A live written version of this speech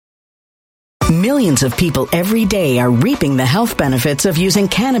Millions of people every day are reaping the health benefits of using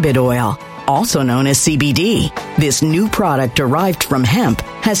cannabis oil, also known as CBD. This new product derived from hemp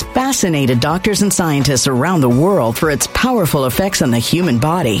has fascinated doctors and scientists around the world for its powerful effects on the human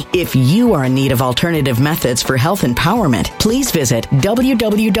body. If you are in need of alternative methods for health empowerment, please visit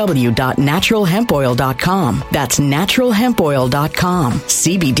www.naturalhempoil.com. That's naturalhempoil.com.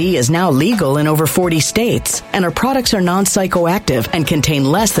 CBD is now legal in over 40 states, and our products are non-psychoactive and contain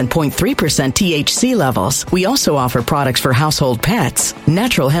less than 0.3% THC levels. We also offer products for household pets.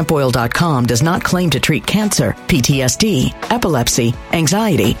 Naturalhempoil.com does not claim to treat cancer, PTSD, epilepsy,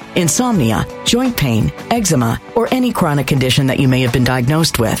 anxiety, insomnia, joint pain, eczema, or any chronic condition that you may have been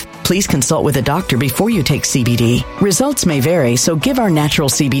diagnosed with. Please consult with a doctor before you take CBD. Results may vary, so give our natural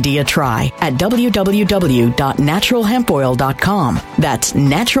CBD a try at www.naturalhempoil.com. That's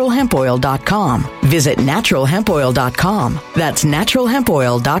naturalhempoil.com. Visit naturalhempoil.com. That's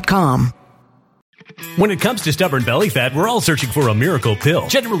naturalhempoil.com. When it comes to stubborn belly fat, we're all searching for a miracle pill.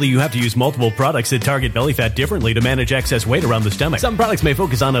 Generally, you have to use multiple products that target belly fat differently to manage excess weight around the stomach. Some products may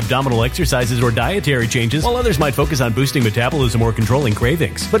focus on abdominal exercises or dietary changes, while others might focus on boosting metabolism or controlling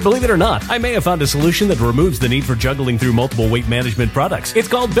cravings. But believe it or not, I may have found a solution that removes the need for juggling through multiple weight management products. It's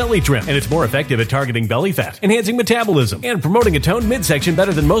called Belly Trim, and it's more effective at targeting belly fat, enhancing metabolism, and promoting a toned midsection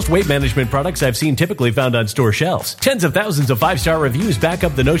better than most weight management products I've seen typically found on store shelves. Tens of thousands of 5-star reviews back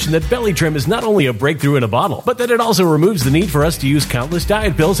up the notion that Belly Trim is not only a breakthrough in a bottle, but that it also removes the need for us to use countless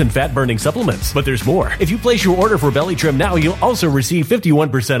diet pills and fat-burning supplements. But there's more. If you place your order for Belly Trim now, you'll also receive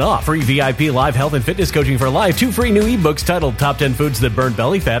 51% off, free VIP live health and fitness coaching for life, 2 free new ebooks titled Top 10 Foods That Burn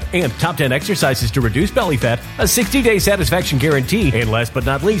Belly Fat and Top 10 Exercises to Reduce Belly Fat, a 60-day satisfaction guarantee, and last but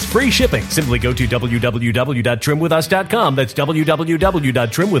not least, free shipping. Simply go to www.trimwithus.com. That's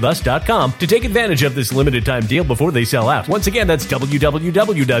www.trimwithus.com to take advantage of this limited time deal before they sell out. Once again, that's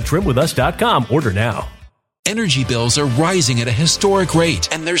www.trimwithus.com. Order now. Energy bills are rising at a historic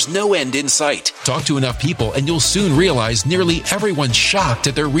rate, and there's no end in sight. Talk to enough people, and you'll soon realize nearly everyone's shocked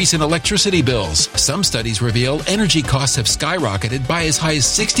at their recent electricity bills. Some studies reveal energy costs have skyrocketed by as high as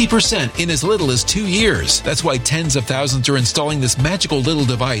 60% in as little as 2 years. That's why tens of thousands are installing this magical little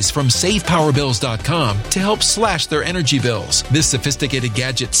device from SavePowerBills.com to help slash their energy bills. This sophisticated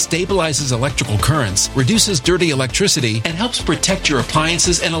gadget stabilizes electrical currents, reduces dirty electricity, and helps protect your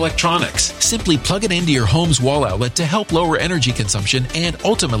appliances and electronics. Simply plug it into your home's wall outlet to help lower energy consumption and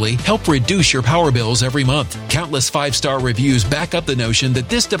ultimately help reduce your power bills every month. Countless 5-star reviews back up the notion that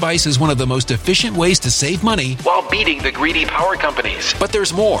this device is one of the most efficient ways to save money while beating the greedy power companies. But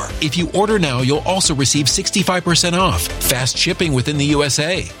there's more. If you order now, you'll also receive 65% off, fast shipping within the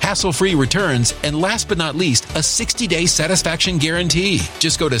USA, hassle-free returns, and last but not least, a 60-day satisfaction guarantee.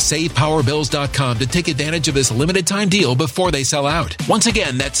 Just go to SavePowerBills.com to take advantage of this limited time deal before they sell out. Once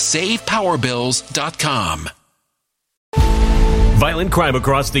again, that's SavePowerBills.com. Violent crime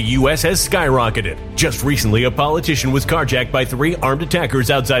across the U.S. has skyrocketed. Just recently, a politician was carjacked by 3 armed attackers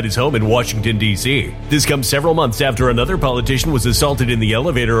outside his home in Washington, D.C. This comes several months after another politician was assaulted in the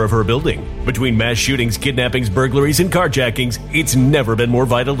elevator of her building. Between mass shootings, kidnappings, burglaries, and carjackings, it's never been more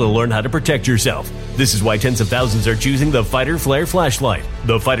vital to learn how to protect yourself. This is why tens of thousands are choosing the Fighter Flare flashlight.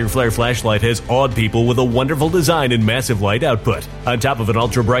 The Fighter Flare flashlight has awed people with a wonderful design and massive light output. On top of an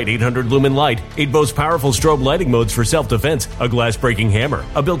ultra-bright 800-lumen light, it boasts powerful strobe lighting modes for self-defense, a glass-breaking hammer,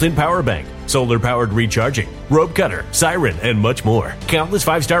 a built-in power bank, solar-powered recharging, rope cutter, siren, and much more. Countless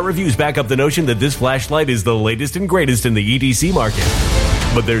 5-star reviews back up the notion that this flashlight is the latest and greatest in the EDC market.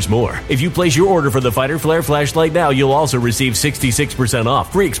 But there's more. If you place your order for the Fighter Flare flashlight now, you'll also receive 66%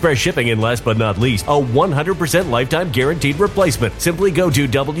 off, free express shipping, and last but not least, a 100% lifetime guaranteed replacement. Simply go to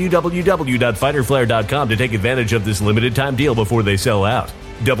www.fighterflare.com to take advantage of this limited time deal before they sell out.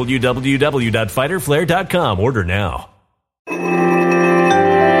 www.fighterflare.com. Order now.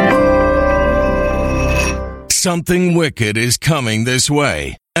 Something wicked is coming this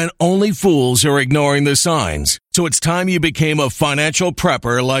way, and only fools are ignoring the signs. So it's time you became a financial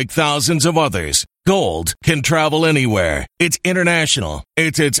prepper like thousands of others. Gold can travel anywhere. It's international.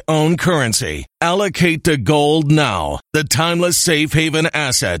 It's its own currency. Allocate to gold now, the timeless safe haven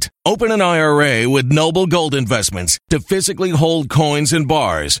asset. Open an IRA with Noble Gold Investments to physically hold coins and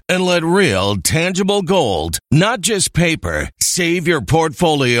bars and let real, tangible gold, not just paper, Save your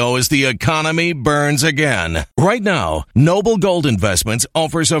portfolio as the economy burns again. Right now, Noble Gold Investments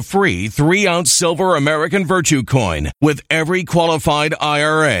offers a free 3-ounce silver American Virtue coin with every qualified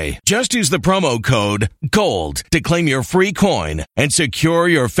IRA. Just use the promo code GOLD to claim your free coin and secure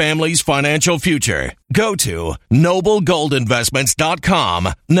your family's financial future. Go to noblegoldinvestments.com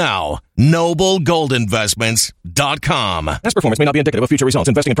now. noblegoldinvestments.com. Past performance may not be indicative of future results.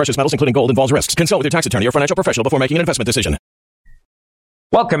 Investing in precious metals, including gold, involves risks. Consult with your tax attorney or financial professional before making an investment decision.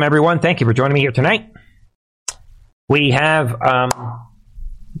 Welcome, everyone. Thank you for joining me here tonight. We have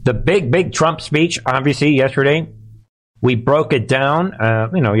the big Trump speech, obviously, yesterday. We broke it down,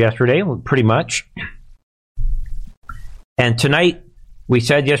 yesterday, pretty much. And tonight, we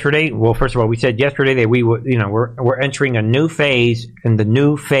said yesterday, well, first of all, we said yesterday that we would, we're entering a new phase, and the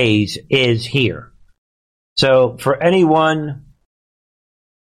new phase is here. So for anyone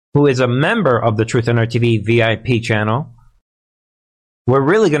who is a member of the Truth and Art TV VIP channel, we're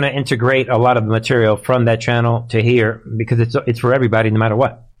really going to integrate a lot of the material from that channel to here because it's for everybody no matter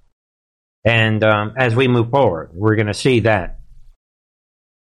what. And as we move forward, we're going to see that,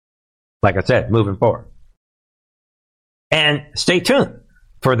 like I said, moving forward. And stay tuned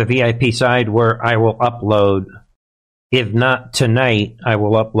for the VIP side where I will upload, if not tonight, I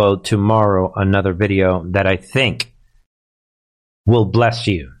will upload tomorrow another video that I think will bless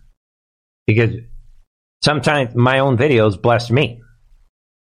you. Because sometimes my own videos bless me.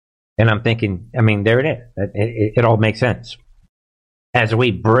 And I'm thinking, there it is. It all makes sense. As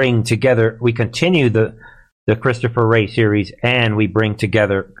we bring together, we continue the Christopher Wray series, and we bring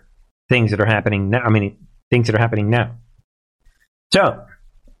together things that are happening now. Things that are happening now. So,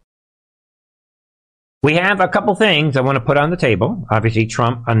 we have a couple things I want to put on the table. Obviously,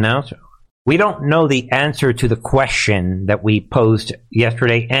 Trump announced. We don't know the answer to the question that we posed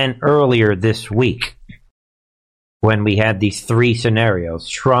yesterday and earlier this week when we had these three scenarios.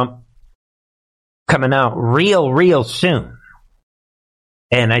 Trump coming out real soon.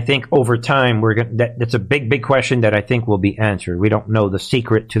 And I think over time, that's a big question that I think will be answered. We don't know the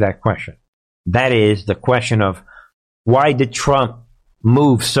secret to that question. That is the question of why did Trump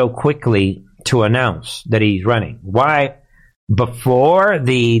move so quickly to announce that he's running? Why, before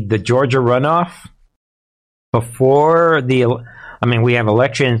the Georgia runoff, we have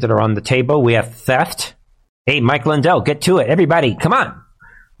elections that are on the table. We have theft. Hey, Mike Lindell, get to it. Everybody, come on.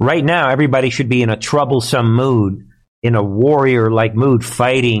 Right now, everybody should be in a troublesome mood, in a warrior-like mood,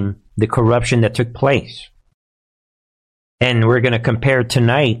 fighting the corruption that took place. And we're going to compare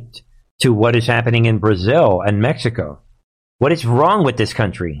tonight to what is happening in Brazil and Mexico. What is wrong with this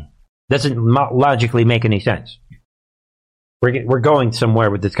country? Doesn't logically make any sense. We're going somewhere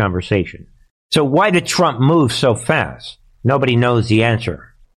with this conversation. So why did Trump move so fast? Nobody knows the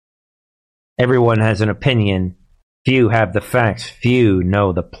answer. Everyone has an opinion. Few have the facts. Few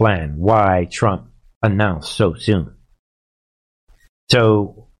know the plan. Why Trump announced so soon.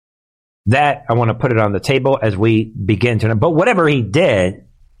 So that, I want to put it on the table as we begin tonight. But whatever he did,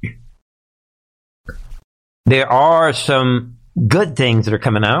 there are some good things that are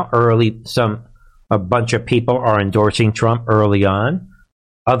coming out early. A bunch of people are endorsing Trump early on.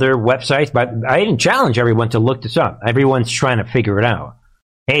 Other websites, but I didn't challenge everyone to look this up. Everyone's trying to figure it out.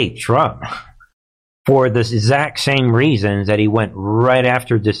 Hey, Trump, for the exact same reasons that he went right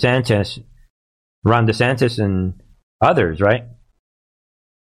after Ron DeSantis and others, right?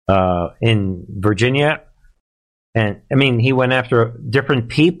 In Virginia. And he went after different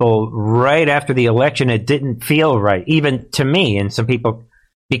people right after the election. It didn't feel right, even to me. And some people,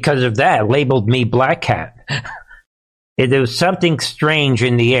 because of that, labeled me black cat. There was something strange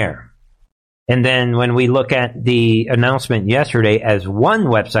in the air. And then when we look at the announcement yesterday, as one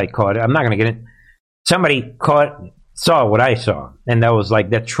website caught it, I'm not going to get it. Somebody saw what I saw. And that was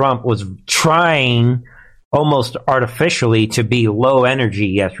like that Trump was trying almost artificially to be low energy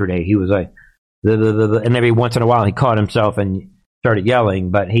yesterday. He was like, and every once in a while he caught himself and started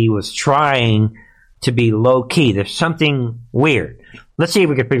yelling, but he was trying to be low key. There's something weird. Let's see if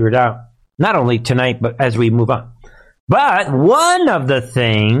we can figure it out, not only tonight, but as we move on. But one of the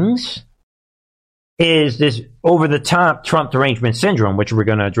things is this over-the-top Trump derangement syndrome, which we're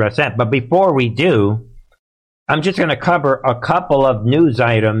going to address that. But before we do, I'm just going to cover a couple of news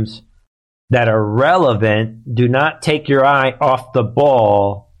items that are relevant. Do not take your eye off the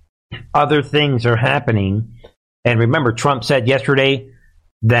ball. Other things are happening. And remember, Trump said yesterday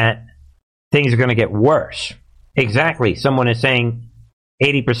that things are going to get worse. Exactly. Someone is saying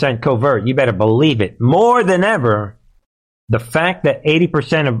 80% covert. You better believe it. More than ever, the fact that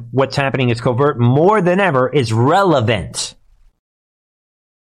 80% of what's happening is covert, more than ever, is relevant.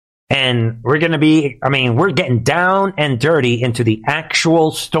 And we're going to be, we're getting down and dirty into the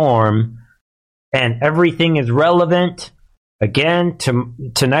actual storm, and everything is relevant. Again,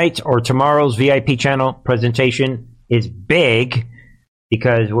 tonight or tomorrow's VIP channel presentation is big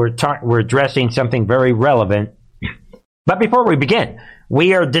because we're addressing something very relevant. But before we begin,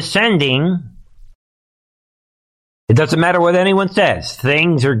 we are descending. It doesn't matter what anyone says.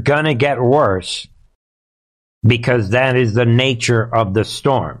 Things are going to get worse because that is the nature of the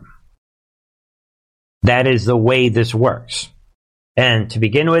storm. That is the way this works. And to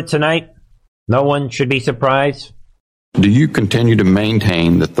begin with tonight, no one should be surprised. Do you continue to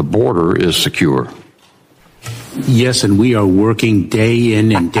maintain that the border is secure? Yes, and we are working day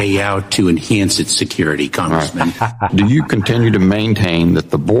in and day out to enhance its security, Congressman. Do you continue to maintain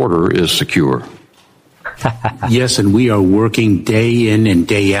that the border is secure? Yes, and we are working day in and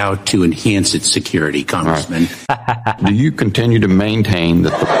day out to enhance its security, Congressman. Do you continue to maintain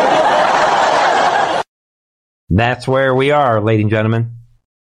that the... That's where we are, ladies and gentlemen.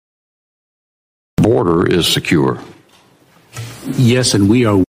 Border is secure. Yes, and we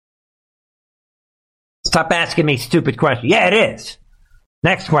are... Stop asking me stupid questions. Yeah, it is.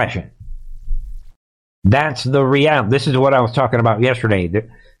 Next question. That's the reality. This is what I was talking about yesterday.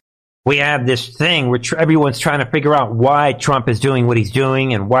 We have this thing where everyone's trying to figure out why Trump is doing what he's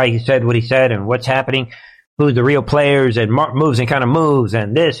doing and why he said what he said and what's happening, who's the real players and moves and kind of moves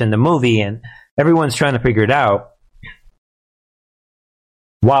and this and the movie, and everyone's trying to figure it out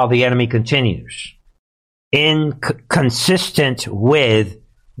while the enemy continues. Inconsistent with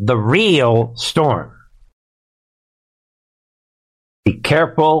the real storm. Be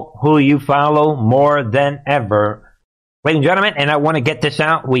careful who you follow more than ever. Ladies and gentlemen, and I want to get this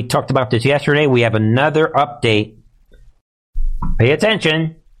out. We talked about this yesterday. We have another update. Pay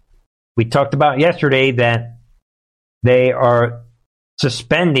attention. We talked about yesterday that they are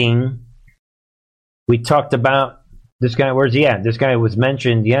suspending. We talked about this guy. Where's he at? This guy was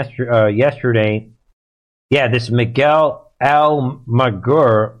mentioned yesterday. Yeah, this Miguel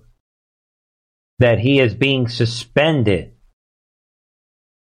Almaguer, that he is being suspended.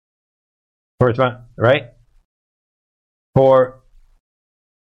 Right?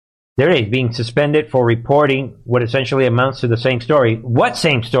 There it is, being suspended for reporting what essentially amounts to the same story. What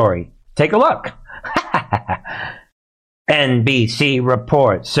same story? Take a look. NBC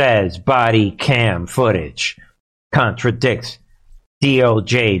report says body cam footage contradicts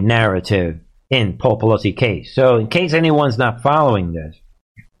DOJ narrative in Paul Pelosi case. So in case anyone's not following this,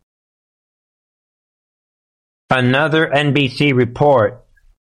 another NBC report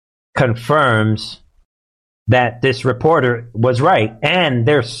confirms that this reporter was right, and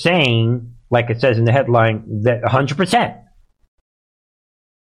they're saying, like it says in the headline, that 100%.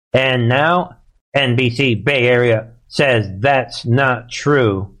 And now NBC Bay Area says that's not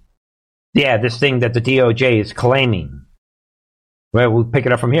true. Yeah, this thing that the DOJ is claiming. Well, we'll pick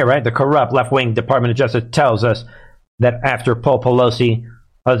it up from here, right? The corrupt left-wing Department of Justice tells us that after Paul Pelosi,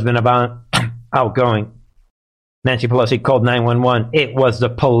 husband of outgoing Nancy Pelosi, called 911, it was the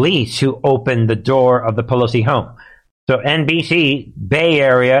police who opened the door of the Pelosi home. So NBC Bay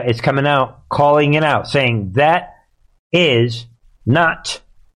Area is coming out, calling it out, saying that is not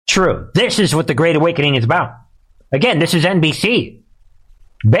true. This is what the Great Awakening is about. Again, this is NBC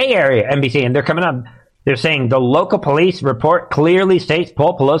Bay Area, NBC, and they're coming out. They're saying the local police report clearly states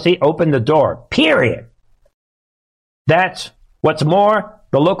Paul Pelosi opened the door. Period. That's what's more,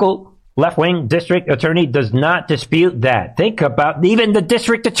 the local left-wing district attorney does not dispute that. Think about, even the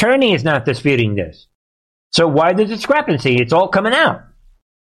district attorney is not disputing this. So why the discrepancy? It's all coming out.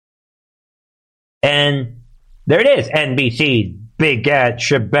 And there it is. NBC, Big Ad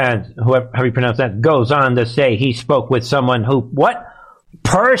Shaban, however you pronounce that, goes on to say he spoke with someone who,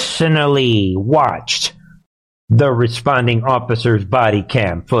 personally watched the responding officer's body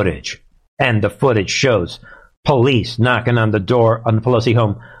cam footage. And the footage shows police knocking on the door on the Pelosi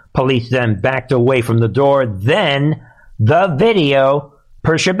home. Police then backed away from the door. Then the video,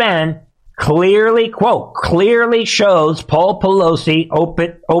 per Shaban, clearly shows Paul Pelosi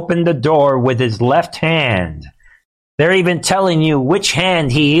open the door with his left hand. They're even telling you which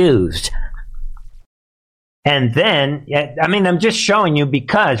hand he used. And then, I'm just showing you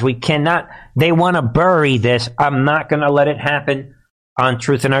because we cannot, they want to bury this. I'm not going to let it happen on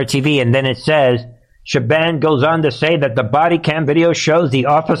Truth and Art TV. And then it says, Shaban goes on to say that the body cam video shows the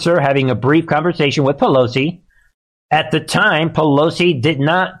officer having a brief conversation with Pelosi. At the time, Pelosi did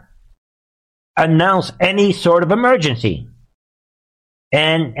not announce any sort of emergency.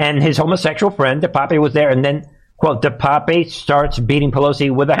 And his homosexual friend, DePape, was there. And then, quote, DePape starts beating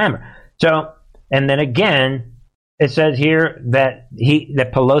Pelosi with a hammer. So, and then again, it says here that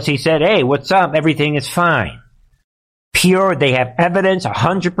Pelosi said, "Hey, what's up? Everything is fine." Pure. They have evidence,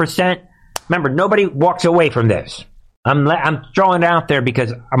 100%. Remember, nobody walks away from this. I'm throwing it out there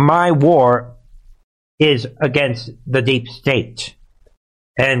because my war is against the deep state.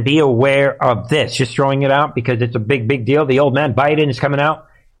 And be aware of this. Just throwing it out because it's a big, big deal. The old man Biden is coming out.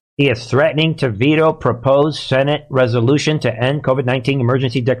 He is threatening to veto proposed Senate resolution to end COVID-19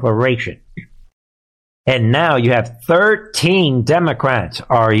 emergency declaration. And now you have 13 Democrats,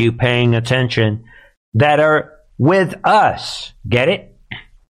 are you paying attention, that are with us. Get it?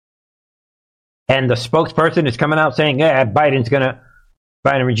 And the spokesperson is coming out saying, yeah, Biden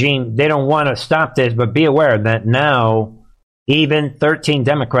regime, they don't want to stop this, but be aware that now even 13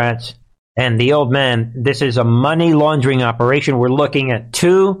 Democrats and the old man, this is a money laundering operation. We're looking at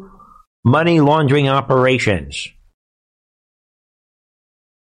 2 money laundering operations.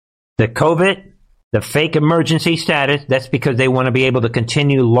 The COVID, the fake emergency status, that's because they want to be able to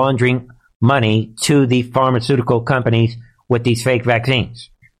continue laundering money to the pharmaceutical companies with these fake vaccines.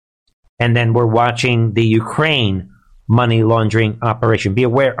 And then we're watching the Ukraine money laundering operation. Be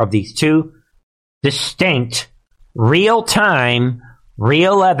aware of these 2 distinct, real-time,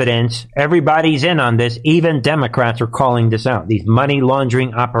 real evidence. Everybody's in on this. Even Democrats are calling this out. These money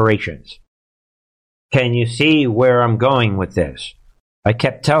laundering operations. Can you see where I'm going with this? I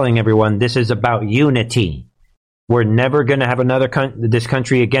kept telling everyone this is about unity. We're never going to have this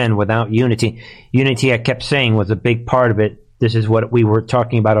country again without unity. Unity, I kept saying, was a big part of it. This is what we were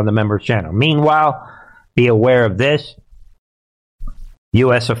talking about on the members channel. Meanwhile, be aware of this.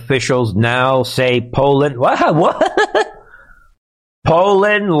 U.S. officials now say Poland... What?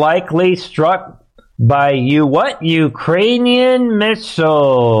 Poland likely struck by Ukrainian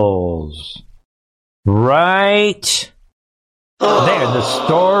missiles. Right there, the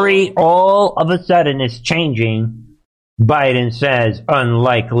story all of a sudden is changing. Biden says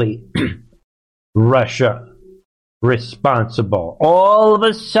unlikely. Russia responsible. All of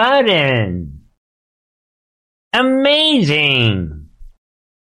a sudden. Amazing.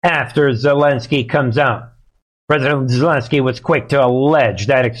 After Zelensky comes out, President Zelensky was quick to allege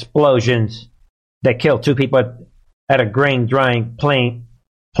that explosions that killed 2 people at a grain drying plant,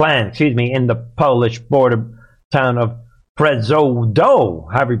 in the Polish border town of Przewodow,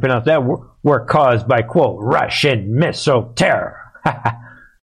 however you pronounce that, were caused by, quote, Russian missile terror.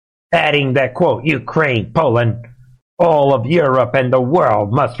 Adding that, quote, Ukraine, Poland, all of Europe and the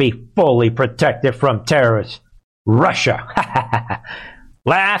world must be fully protected from terrorists. Russia.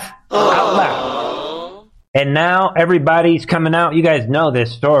 Laugh out loud. And now everybody's coming out. You guys know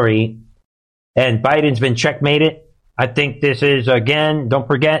this story. And Biden's been checkmated. I think this is, again, don't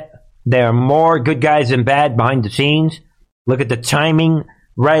forget, there are more good guys than bad behind the scenes. Look at the timing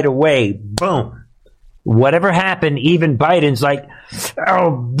right away. Boom. Whatever happened, even Biden's like,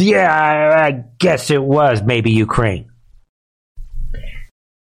 oh, yeah, I guess it was maybe Ukraine.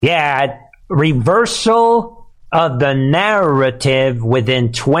 Yeah, reversal of the narrative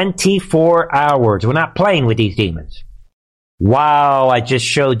within 24 hours. We're not playing with these demons. Wow, I just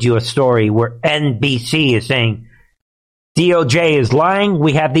showed you a story where NBC is saying DOJ is lying.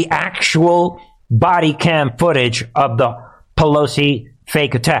 We have the actual body cam footage of the Pelosi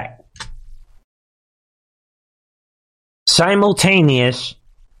fake attack. Simultaneous,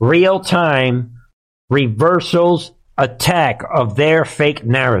 real-time reversals attack of their fake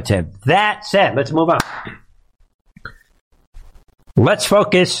narrative. That said, let's move on. Let's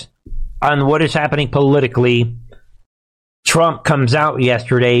focus on what is happening politically. Trump comes out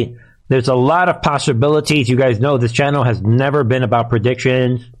yesterday. There's a lot of possibilities. You guys know this channel has never been about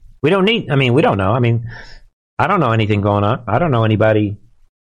predictions. We don't know. I don't know anything going on. I don't know anybody.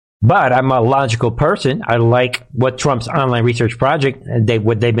 But I'm a logical person. I like what Trump's online research project,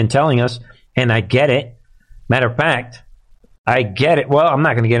 what they've been telling us, and I get it. Matter of fact, I get it. Well, I'm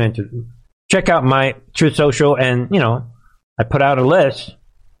not going to get into... Check out my Truth Social, and, I put out a list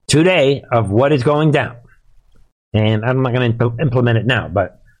today of what is going down. And I'm not going to implement it now,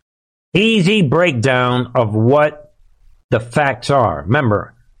 but easy breakdown of what the facts are.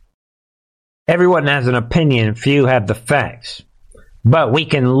 Remember, everyone has an opinion, few have the facts. But we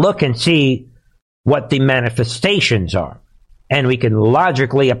can look and see what the manifestations are. And we can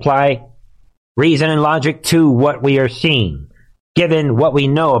logically apply reason and logic to what we are seeing, given what we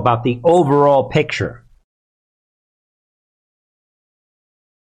know about the overall picture.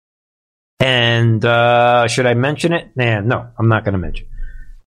 And should I mention it? No, I'm not going to mention it.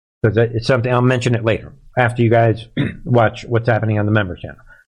 Because it's something, I'll mention it later, after you guys watch what's happening on the members channel.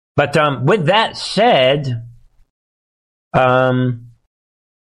 But with that said,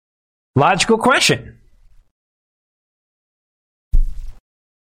 logical question.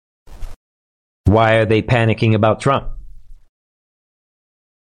 Why are they panicking about Trump?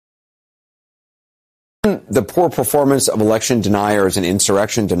 The poor performance of election deniers and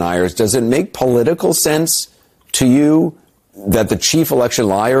insurrection deniers, does it make political sense to you that the chief election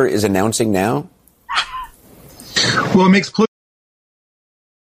liar is announcing now? Well, it makes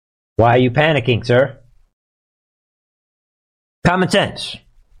Why are you panicking, sir? Common sense.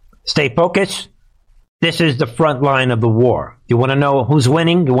 Stay focused. This is the front line of the war. You want to know who's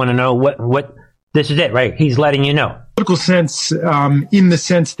winning? You want to know what? This is it, right? He's letting you know. Political sense, in the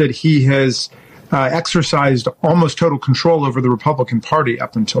sense that he has exercised almost total control over the Republican Party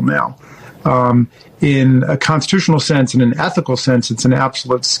up until now. In a constitutional sense and an ethical sense, it's an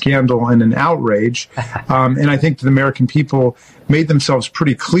absolute scandal and an outrage. And I think that the American people made themselves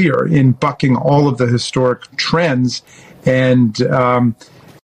pretty clear in bucking all of the historic trends. And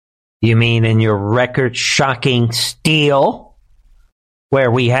you mean in your record-shocking steal, where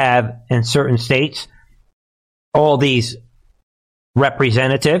we have in certain states all these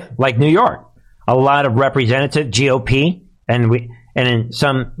representative, like New York, a lot of representative GOP, and in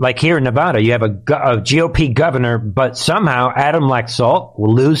some, like here in Nevada, you have a GOP governor, but somehow Adam Laxalt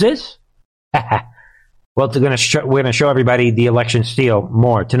loses. Well, we're going to show everybody the election steal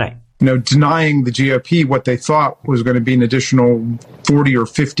more tonight. Denying the GOP what they thought was going to be an additional 40 or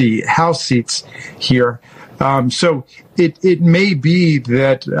 50 House seats here. So it may be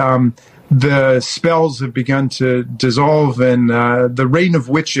that the spells have begun to dissolve and the reign of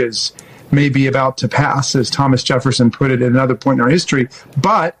witches may be about to pass, as Thomas Jefferson put it at another point in our history.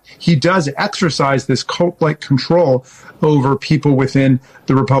 But he does exercise this cult-like control over people within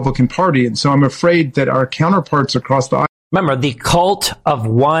the Republican Party. And so I'm afraid that our counterparts across the aisle. Remember, the cult of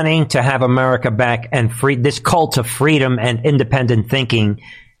wanting to have America back and free, this cult of freedom and independent thinking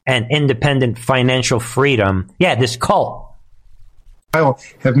and independent financial freedom. Yeah, this cult.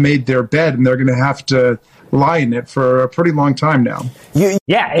 Have made their bed, and they're going to have to lie in it for a pretty long time now.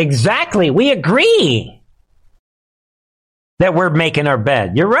 Yeah, exactly. We agree that we're making our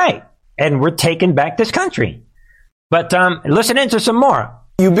bed. You're right. And we're taking back this country. But listen into some more.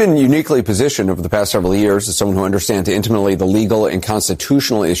 You've been uniquely positioned over the past several years as someone who understands intimately the legal and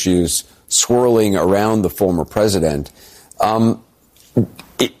constitutional issues swirling around the former president.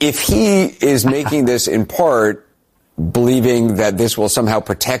 If he is making this in part believing that this will somehow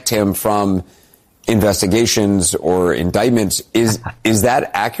protect him from investigations or indictments, is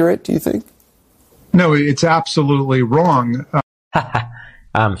that accurate, do you think? No, it's absolutely wrong.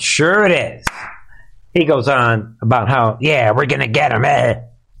 I'm sure it is. He goes on about how, we're going to get him.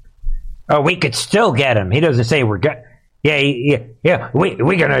 Oh, we could still get him. He doesn't say we're going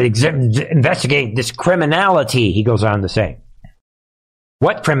we're going to investigate this criminality, he goes on to say.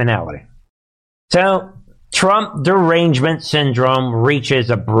 What criminality? So, Trump derangement syndrome reaches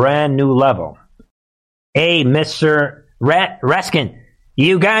a brand new level. Hey, Mr. Raskin,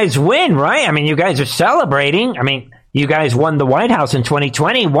 you guys win, right? I mean, you guys are celebrating. I mean, you guys won the White House in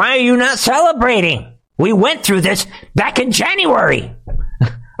 2020. Why are you not celebrating? We went through this back in January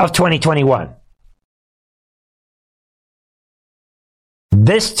of 2021.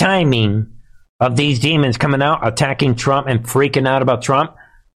 This timing of these demons coming out, attacking Trump and freaking out about Trump,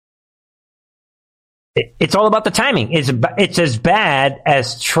 it's all about the timing. It's as bad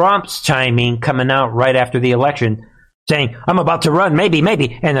as Trump's timing coming out right after the election, saying, I'm about to run, maybe,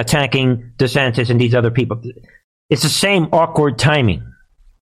 and attacking DeSantis and these other people. It's the same awkward timing.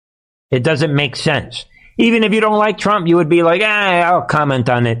 It doesn't make sense. Even if you don't like Trump, you would be like, I'll comment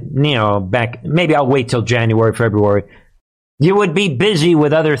on it, back, maybe I'll wait till January, February. You would be busy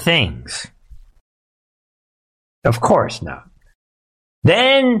with other things. Of course not.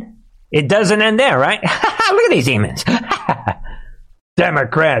 Then it doesn't end there, right? Look at these demons.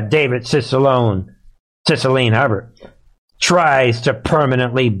 Democrat David Cicilline Hubbard tries to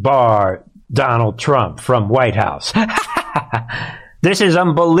permanently bar Donald Trump from White House. This is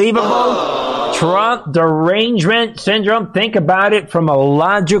unbelievable. Trump derangement syndrome. Think about it from a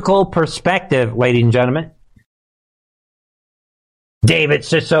logical perspective, ladies and gentlemen. David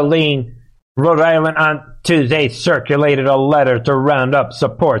Cicilline, Rhode Island, on Tuesday circulated a letter to round up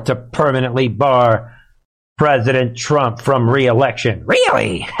support to permanently bar President Trump from re-election.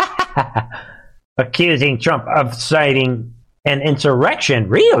 Really? Accusing Trump of citing an insurrection.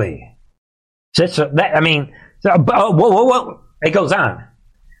 Really? Whoa. It goes on.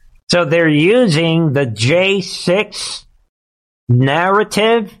 So they're using the J6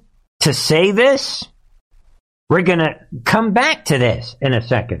 narrative to say this? We're going to come back to this in a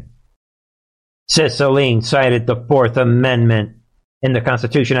second. Cicilline cited the Fourth Amendment in the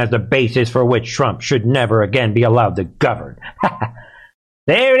Constitution as the basis for which Trump should never again be allowed to govern.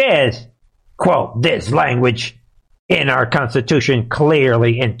 There it is. quote, this language in our Constitution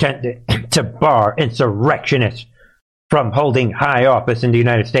clearly intended to bar insurrectionists from holding high office in the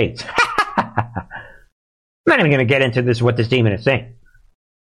United States. I'm not even going to get into this, what this demon is saying.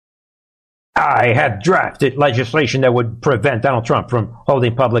 I have drafted legislation that would prevent Donald Trump from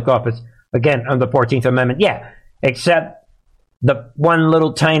holding public office again on the 14th Amendment. Yeah, except the one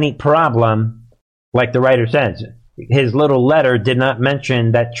little tiny problem, like the writer says, his little letter did not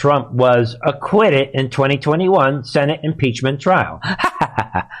mention that Trump was acquitted in 2021 Senate impeachment trial.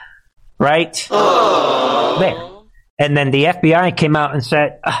 Right? There. And then the FBI came out and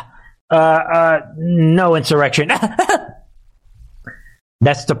said, no insurrection.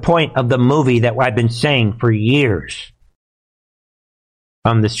 That's the point of the movie that I've been saying for years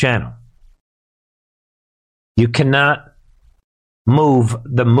on this channel. You cannot move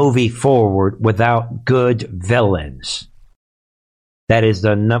the movie forward without good villains. That is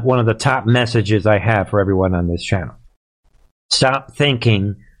one of the top messages I have for everyone on this channel. Stop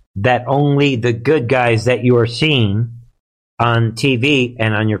thinking that only the good guys that you are seeing on TV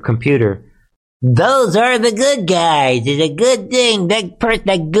and on your computer, those are the good guys. It's a good thing. That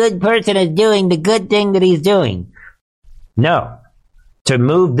good person is doing the good thing that he's doing. No. To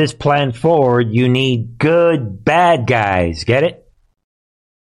move this plan forward, you need good bad guys. Get it?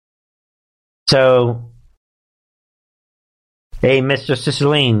 So, hey, Mr.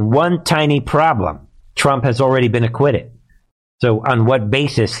 Cicilline, one tiny problem. Trump has already been acquitted. So on what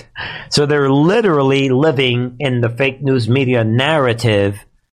basis? So they're literally living in the fake news media narrative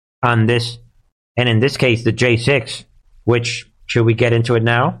on this, and in this case, the J6, which, should we get into it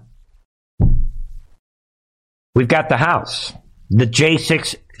now? We've got the House. The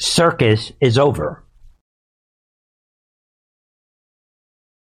J6 circus is over.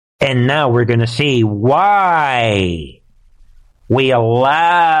 And now we're going to see why we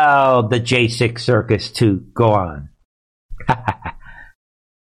allowed the J6 circus to go on.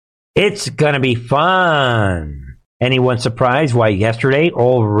 It's going to be fun. Anyone surprised why yesterday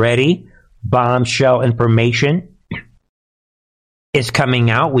already bombshell information is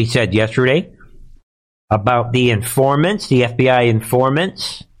coming out? We said yesterday about the informants, the FBI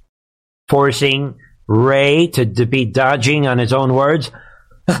informants, forcing Ray to be dodging on his own words.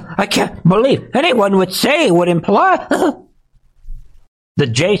 I can't believe anyone would say, would imply. The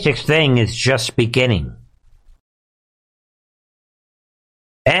J6 thing is just beginning.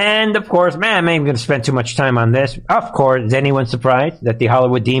 And, of course, man, I'm not even going to spend too much time on this. Of course, is anyone surprised that the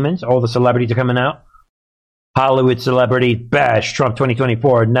Hollywood demons, all the celebrities are coming out? Hollywood celebrity bash Trump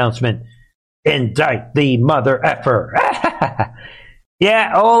 2024 announcement. Indict the mother effer.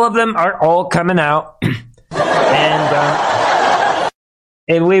 Yeah, all of them are all coming out.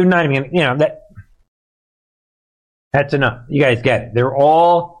 And we're not even, that's enough. You guys get it. They're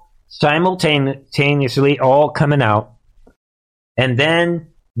all simultaneously all coming out. And then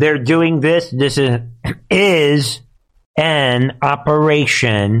they're doing this. This is an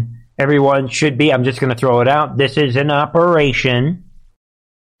operation. Everyone should be. I'm just going to throw it out. This is an operation.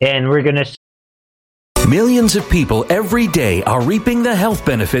 And we're going to... Millions of people every day are reaping the health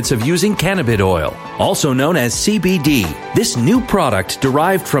benefits of using cannabis oil, also known as CBD. This new product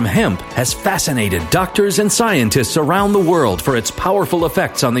derived from hemp has fascinated doctors and scientists around the world for its powerful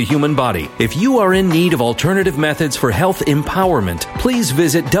effects on the human body. If you are in need of alternative methods for health empowerment, please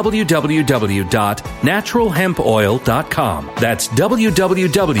visit www.naturalhempoil.com. That's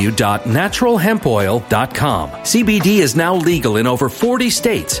www.naturalhempoil.com. CBD is now legal in over 40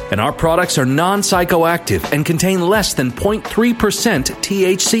 states, and our products are non-psychoactive and contain less than 0.3%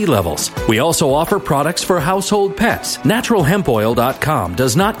 THC levels. We also offer products for household pets. NaturalHempOil.com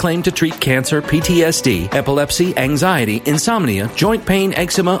does not claim to treat cancer, PTSD, epilepsy, anxiety, insomnia, joint pain,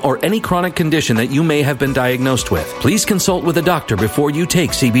 eczema, or any chronic condition that you may have been diagnosed with. Please consult with a doctor before you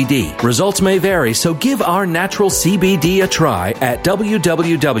take CBD. Results may vary, so give our natural CBD a try at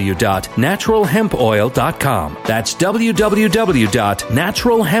www.naturalhempoil.com. That's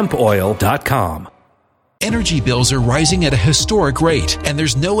www.naturalhempoil.com. Energy bills are rising at a historic rate, and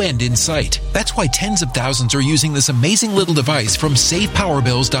there's no end in sight. That's why tens of thousands are using this amazing little device from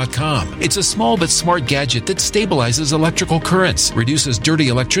SavePowerBills.com. It's a small but smart gadget that stabilizes electrical currents, reduces dirty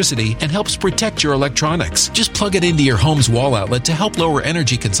electricity, and helps protect your electronics. Just plug it into your home's wall outlet to help lower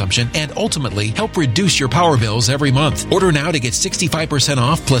energy consumption and ultimately help reduce your power bills every month. Order now to get 65%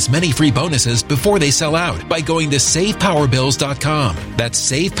 off plus many free bonuses before they sell out by going to SavePowerBills.com.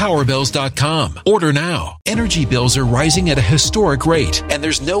 That's SavePowerBills.com. Order now. now. Energy bills are rising at a historic rate, and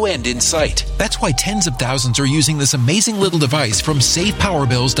there's no end in sight. That's why tens of thousands are using this amazing little device from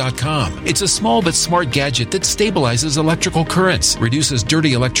SavePowerBills.com. It's a small but smart gadget that stabilizes electrical currents, reduces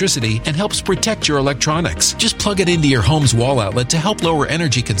dirty electricity, and helps protect your electronics. Just plug it into your home's wall outlet to help lower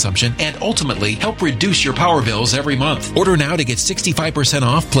energy consumption and ultimately help reduce your power bills every month. Order now to get 65%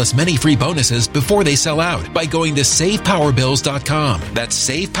 off plus many free bonuses before they sell out by going to SavePowerBills.com. That's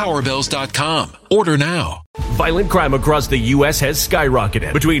SavePowerBills.com. Order now. Violent crime across the U.S. has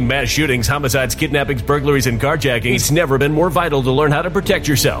skyrocketed. Between mass shootings, homicides, kidnappings, burglaries, and carjackings, it's never been more vital to learn how to protect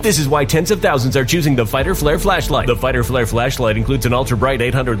yourself. This is why tens of thousands are choosing the Fighter Flare flashlight. The Fighter Flare flashlight includes an ultra-bright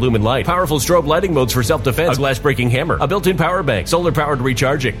 800 lumen light, powerful strobe lighting modes for self-defense, a glass-breaking hammer, a built-in power bank, solar-powered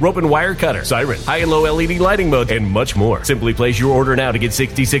recharging, rope and wire cutter, siren, high and low LED lighting mode, and much more. Simply place your order now to get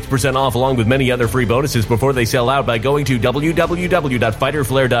 66% off along with many other free bonuses before they sell out by going to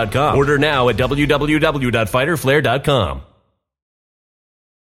www.fighterflare.com. Order now at www.fighterflare.com.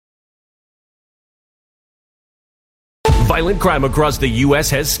 Violent crime across the U.S.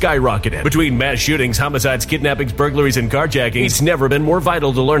 has skyrocketed. Between mass shootings, homicides, kidnappings, burglaries, and carjackings, it's never been more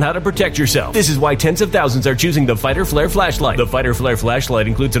vital to learn how to protect yourself. This is why tens of thousands are choosing the Fighter Flare flashlight. The Fighter Flare flashlight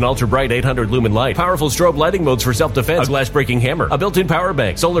includes an ultra-bright 800 lumen light, powerful strobe lighting modes for self-defense, a glass-breaking hammer, a built-in power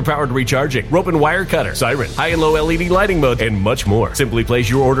bank, solar-powered recharging, rope and wire cutter, siren, high and low LED lighting mode, and much more. Simply place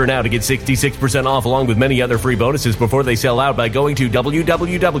your order now to get 66% off along with many other free bonuses before they sell out by going to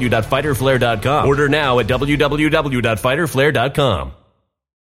www.fighterflare.com. Order now at www.fighterflare.com.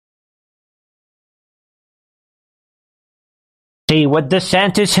 See what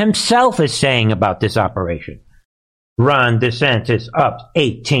DeSantis himself is saying about this operation. Ron DeSantis up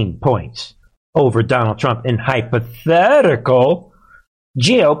 18 points over Donald Trump in hypothetical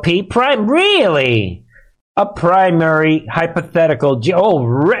GOP really? A primary hypothetical.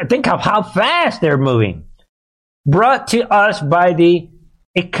 Think of how fast they're moving. Brought to us by the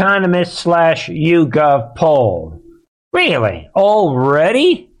Economist/YouGov poll. Really?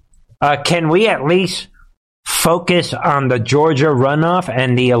 Already? Can we at least focus on the Georgia runoff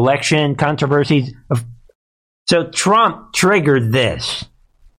and the election controversies? So Trump triggered this.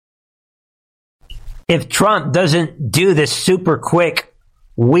 If Trump doesn't do this super quick,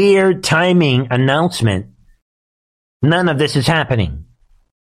 weird timing announcement, none of this is happening.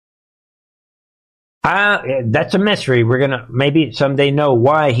 That's a mystery. We're going to maybe someday know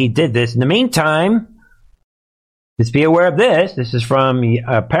why he did this. In the meantime, just be aware of this. This is from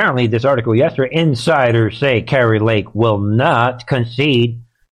apparently this article yesterday. Insiders say Kari Lake will not concede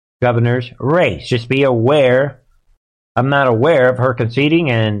governor's race. Just be aware. I'm not aware of her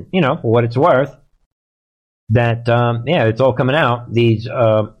conceding, and for what it's worth, that it's all coming out. These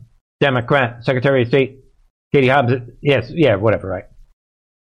Democrat Secretary of State Katie Hobbs. Whatever. Right.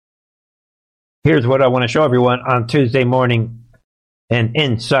 Here's what I want to show everyone on Tuesday morning. An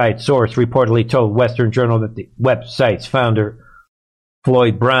inside source reportedly told Western Journal that the website's founder,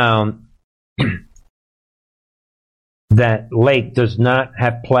 Floyd Brown, that Lake does not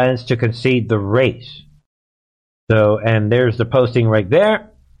have plans to concede the race. So, and there's the posting right there.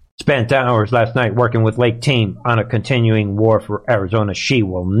 Spent hours last night working with Lake team on a continuing war for Arizona. She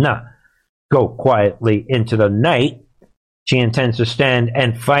will not go quietly into the night. She intends to stand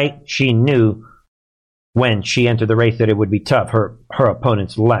and fight. She knew when she entered the race that it would be tough. Her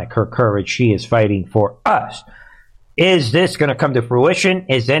opponents lack her courage. She is fighting for us. Is this going to come to fruition?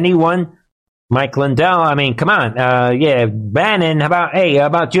 Is anyone, Mike Lindell? I mean, come on. Bannon. How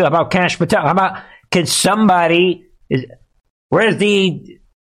about you? How about Kash Patel? How about, can somebody, where's the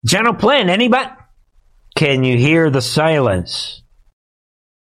General Flynn? Anybody? Can you hear the silence?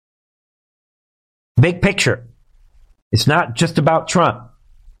 Big picture. It's not just about Trump.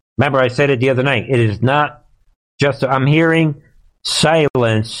 Remember, I said it the other night. It is not just, I'm hearing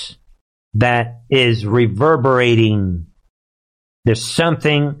silence that is reverberating. There's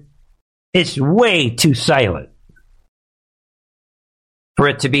something, it's way too silent for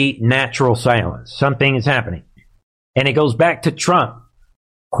it to be natural silence. Something is happening. And it goes back to Trump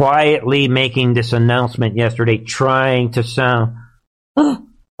quietly making this announcement yesterday, trying to sound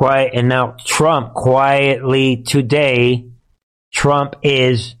quiet. And now Trump quietly today, Trump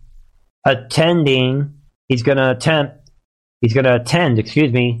is attending, he's going to attend,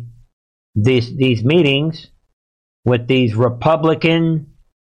 these meetings with these Republican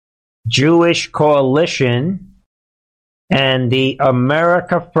Jewish coalition and the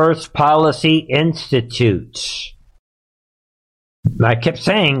America First Policy Institute. I kept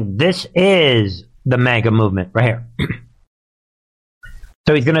saying this is the MAGA movement right here.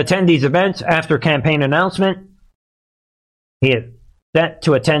 So he's going to attend these events after campaign announcement. set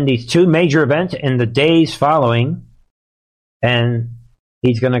to attend these two major events in the days following, and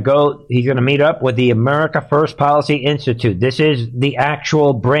he's going to meet up with the America First Policy Institute. This is the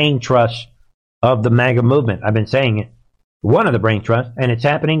actual brain trust of the MAGA movement. I've been saying it. One of the brain trusts, and it's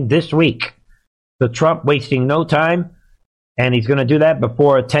happening this week. So Trump wasting no time, and he's going to do that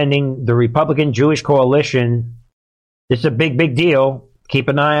before attending the Republican Jewish Coalition. This is a big, big deal. Keep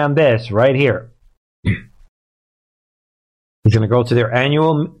an eye on this right here. He's going to go to their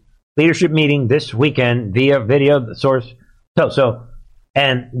annual leadership meeting this weekend via video. The source. So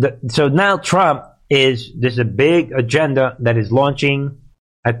now Trump this is a big agenda that is launching.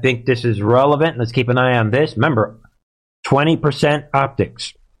 I think this is relevant. Let's keep an eye on this. Remember, 20%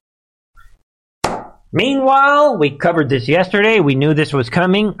 optics. Meanwhile, we covered this yesterday. We knew this was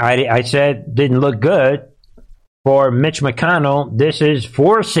coming. I said didn't look good for Mitch McConnell. This is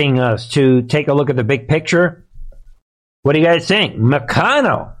forcing us to take a look at the big picture. What do you guys think?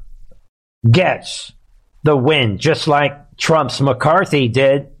 McConnell gets the win, just like Trump's McCarthy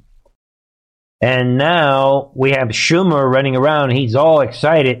did. And now we have Schumer running around. He's all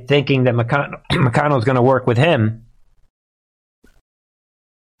excited, thinking that McConnell's going to work with him.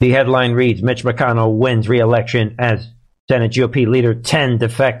 The headline reads, Mitch McConnell wins re-election as Senate GOP leader. 10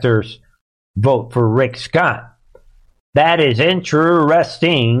 defectors vote for Rick Scott. That is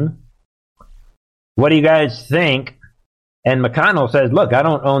interesting. What do you guys think? And McConnell says, look, I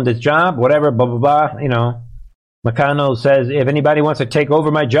don't own this job, whatever, blah, blah, blah. You know, McConnell says, if anybody wants to take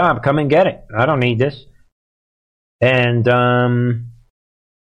over my job, come and get it. I don't need this. And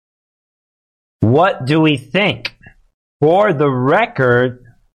what do we think? For the record,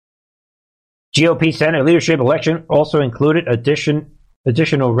 GOP Senate leadership election also included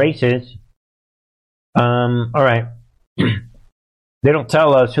additional races. All right. They don't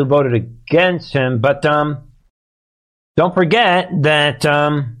tell us who voted against him, but don't forget that,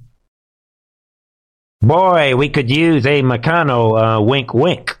 boy, we could use a McConnell wink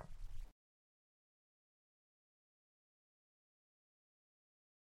wink.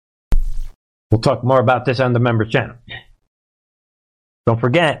 We'll talk more about this on the members channel. Don't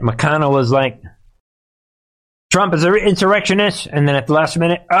forget, McConnell was like, Trump is an insurrectionist, and then at the last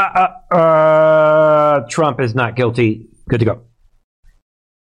minute, Trump is not guilty. Good to go.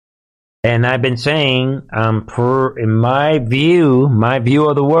 And I've been saying, in my view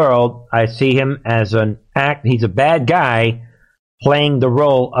of the world, I see him as he's a bad guy playing the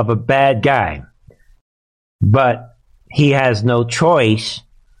role of a bad guy. But he has no choice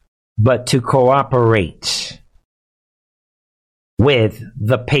but to cooperate with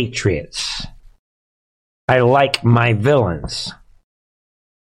the Patriots. I like my villains.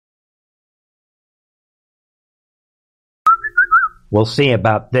 We'll see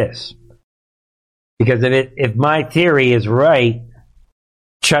about this. Because if my theory is right,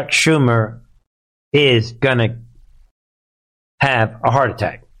 Chuck Schumer is going to have a heart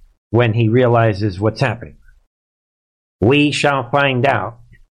attack when he realizes what's happening. We shall find out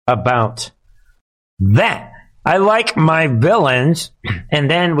about that. I like my villains. And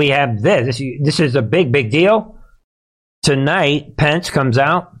then we have this. This is a big, big deal. Tonight, Pence comes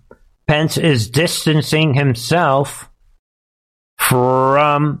out. Pence is distancing himself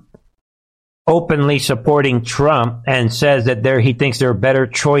from openly supporting Trump and says that he thinks there are better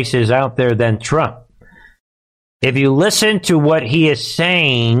choices out there than Trump. If you listen to what he is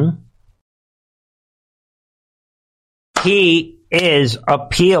saying, he is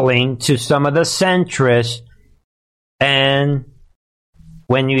appealing to some of the centrists. And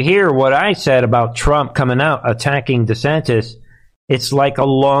when you hear what I said about Trump coming out attacking DeSantis, it's like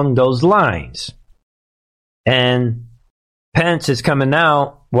along those lines. And Pence is coming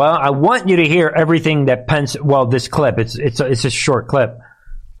out. Well, I want you to hear everything that Pence. Well, this clip. It's a short clip,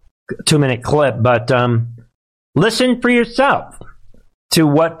 2-minute clip. But listen for yourself to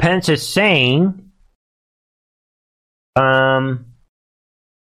what Pence is saying.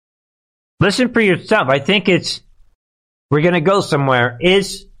 Listen for yourself. I think we're going to go somewhere.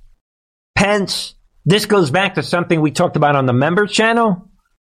 Is Pence? This goes back to something we talked about on the members channel.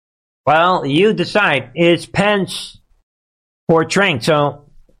 Well, you decide. Is Pence portraying? So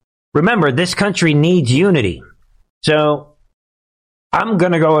remember, this country needs unity. So I'm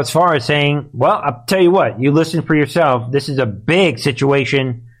going to go as far as saying, well, I'll tell you what, you listen for yourself. This is a big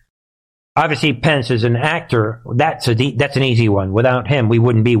situation. Obviously, Pence is an actor. That's an easy one. Without him, we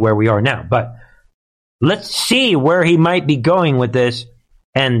wouldn't be where we are now. But let's see where he might be going with this.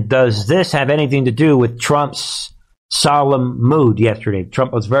 And does this have anything to do with Trump's solemn mood yesterday?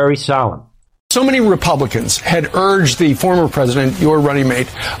 Trump was very solemn. So many Republicans had urged the former president, your running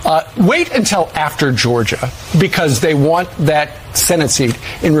mate, wait until after Georgia because they want that Senate seat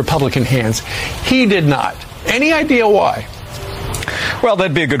in Republican hands. He did not. Any idea why? Well,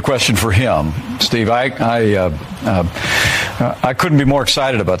 that'd be a good question for him, Steve. I couldn't be more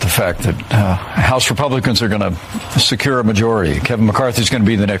excited about the fact that House Republicans are going to secure a majority. Kevin McCarthy's going to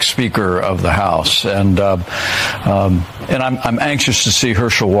be the next Speaker of the House, and I'm anxious to see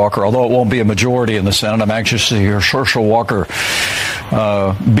Herschel Walker. Although it won't be a majority in the Senate, I'm anxious to see Herschel Walker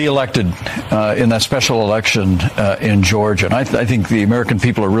be elected in that special election in Georgia. And I think the American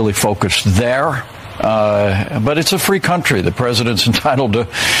people are really focused there. But it's a free country. The president's entitled to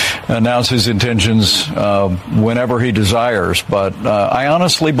announce his intentions whenever he desires. But I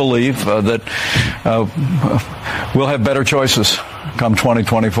honestly believe that we'll have better choices come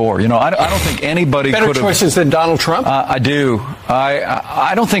 2024. You know, I don't think anybody could have... Better choices than Donald Trump? I do.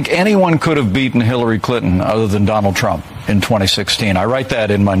 I don't think anyone could have beaten Hillary Clinton other than Donald Trump in 2016. I write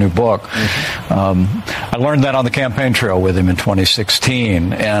that in my new book. I learned that on the campaign trail with him in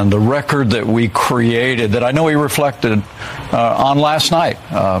 2016. And the record that we created, that I know he reflected on last night,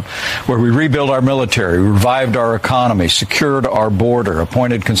 where we rebuilt our military, revived our economy, secured our border,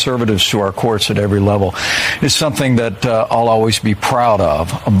 appointed conservatives to our courts at every level, is something that I'll always be proud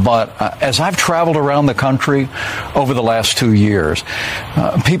of. But as I've traveled around the country over the last 2 years,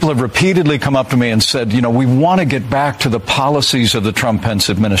 people have repeatedly come up to me and said, you know, we want to get back to the policies of the Trump-Pence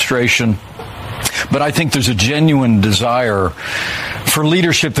administration. But I think there's a genuine desire for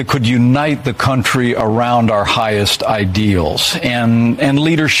leadership that could unite the country around our highest ideals, and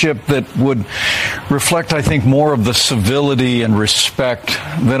leadership that would reflect, I think, more of the civility and respect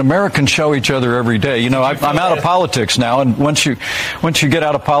that Americans show each other every day. You know, I'm out of politics now, and once you get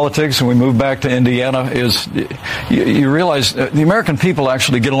out of politics and we move back to Indiana, you realize the American people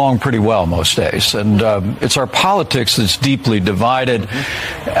actually get along pretty well most days, and it's our politics that's deeply divided.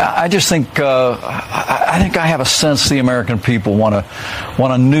 I just think I have a sense the American people want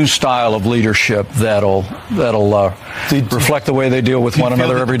a new style of leadership that'll reflect the way they deal with one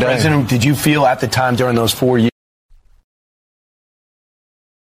another every day. Did you feel at the time during those 4 years?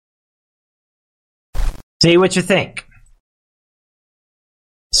 See what you think.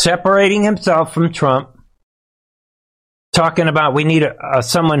 Separating himself from Trump, talking about we need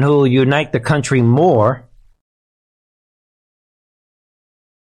someone who will unite the country more.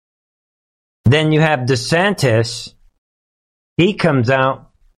 Then you have DeSantis. He comes out.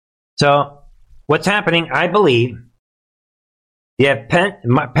 So what's happening, I believe, yeah,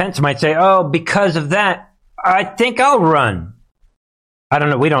 Pence might say, oh, because of that, I think I'll run. I don't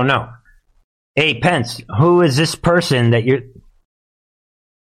know. We don't know. Hey, Pence, who is this person that you're...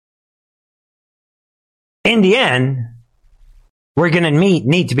 In the end, we're going to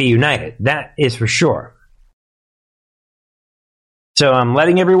need to be united. That is for sure. So I'm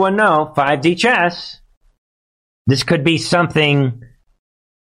letting everyone know, 5D chess, this could be something.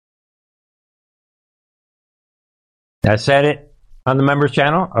 I said it on the members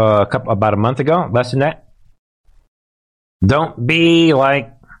channel about a month ago, less than that. Don't be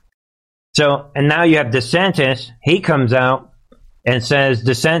like... So, and now you have DeSantis. He comes out and says,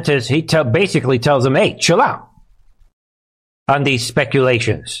 DeSantis, he basically tells him, hey, chill out on these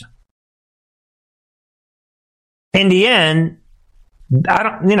speculations. In the end, they're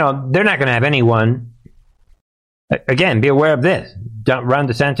not going to have anyone. Again, be aware of this. Ron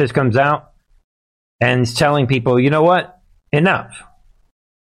DeSantis comes out and is telling people, you know what? Enough.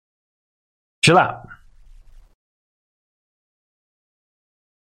 Chill out.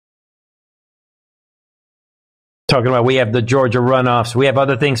 Talking about we have the Georgia runoffs. We have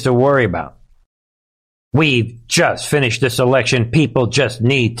other things to worry about. We've just finished this election. People just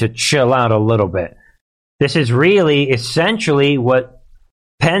need to chill out a little bit. This is really essentially what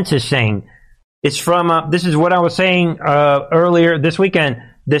Pence is saying. It's from, this is what I was saying earlier this weekend,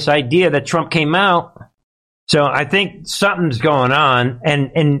 this idea that Trump came out. So I think something's going on.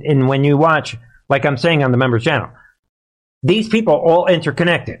 And when you watch, like I'm saying on the members channel, these people are all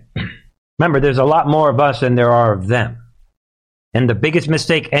interconnected. Remember, there's a lot more of us than there are of them. And the biggest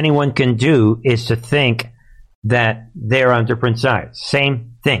mistake anyone can do is to think that they're on different sides.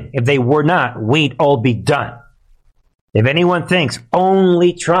 Same thing. If they were not, we'd all be done. If anyone thinks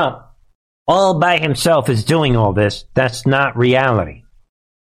only Trump all by himself is doing all this, that's not reality.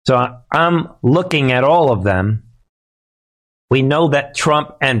 So I'm looking at all of them. We know that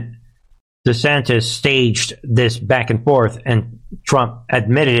Trump and DeSantis staged this back and forth, and Trump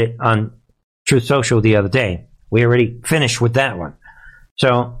admitted it on Truth Social the other day. We already finished with that one.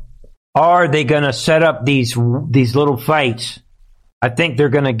 So are they going to set up these little fights? I think they're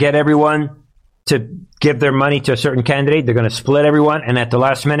going to get everyone to give their money to a certain candidate. They're going to split everyone, and at the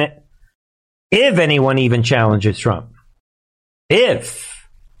last minute, if anyone even challenges Trump.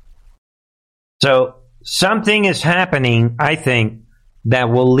 So something is happening, I think, that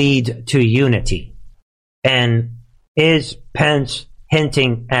will lead to unity. And is Pence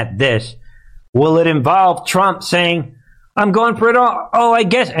hinting at this? Will it involve Trump saying, I'm going for it all? Oh, I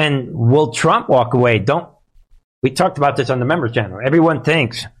guess. And will Trump walk away? We talked about this on the members channel. Everyone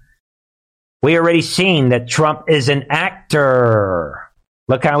thinks we already seen that Trump is an actor.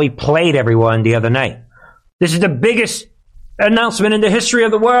 Look how he played everyone the other night. This is the biggest announcement in the history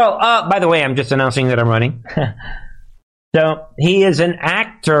of the world. By the way, I'm just announcing that I'm running. So he is an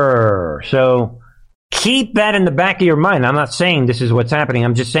actor. So keep that in the back of your mind. I'm not saying this is what's happening.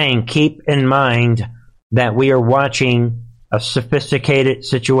 I'm just saying keep in mind that we are watching a sophisticated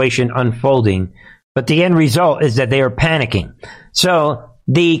situation unfolding. But the end result is that they are panicking. So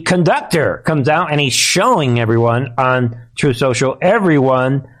the conductor comes out and he's showing everyone on True Social,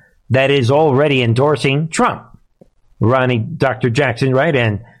 everyone that is already endorsing Trump. Ronnie, Dr. Jackson, right?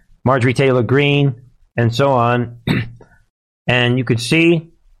 And Marjorie Taylor Greene and so on. And you could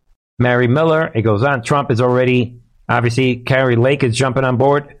see Mary Miller. It goes on. Trump is already, obviously, Carrie Lake is jumping on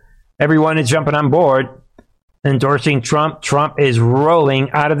board. Everyone is jumping on board, endorsing Trump. Trump is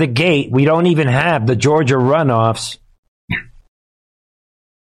rolling out of the gate. We don't even have the Georgia runoffs.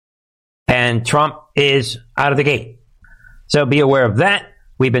 And Trump is out of the gate. So be aware of that.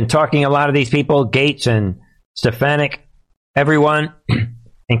 We've been talking a lot of these people, Gates and Stefanik, everyone.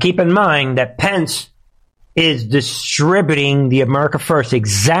 And keep in mind that Pence is distributing the America First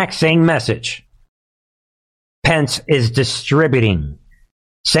exact same message. Pence is distributing.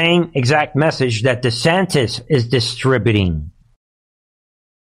 Same exact message that DeSantis is distributing.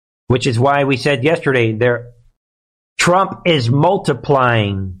 Which is why we said yesterday, Trump is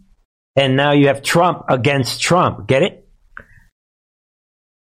multiplying. And now you have Trump against Trump. Get it?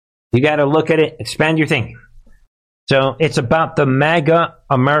 You got to look at it, expand your thinking. So it's about the MAGA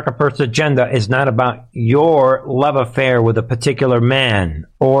America First agenda. Is not about your love affair with a particular man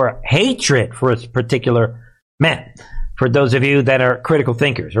or hatred for a particular man. For those of you that are critical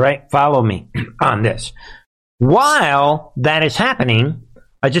thinkers, right? Follow me on this. While that is happening,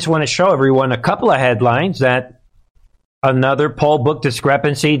 I just want to show everyone a couple of headlines that another poll book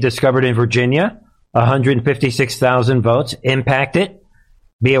discrepancy discovered in Virginia, 156,000 votes impacted.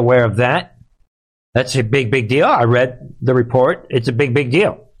 Be aware of that. That's a big, big deal. I read the report. It's a big, big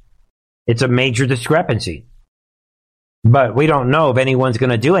deal. It's a major discrepancy. But we don't know if anyone's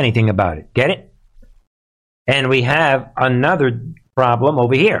going to do anything about it. Get it? And we have another problem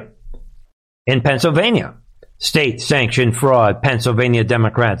over here. In Pennsylvania, state-sanctioned fraud. Pennsylvania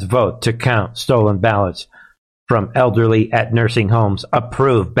Democrats vote to count stolen ballots from elderly at nursing homes.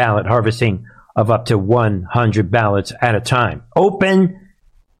 Approved ballot harvesting of up to 100 ballots at a time. Open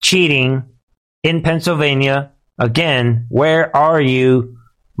cheating in Pennsylvania. Again, where are you,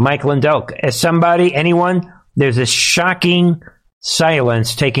 Mike Lindell? As somebody, anyone, there's a shocking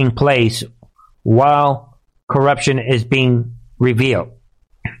silence taking place while corruption is being revealed.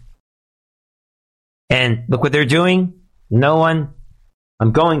 And look what they're doing. No one.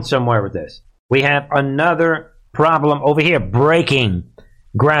 I'm going somewhere with this. We have another problem over here. Breaking.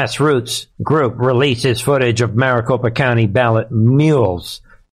 Grassroots group releases footage of Maricopa County ballot mules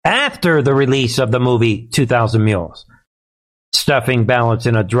after the release of the movie 2,000 Mules. Stuffing ballots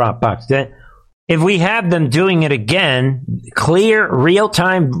in a drop box. Then, if we have them doing it again, clear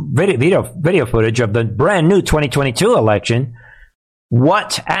real-time video footage of the brand new 2022 election,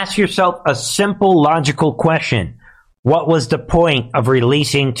 ask yourself a simple logical question. What was the point of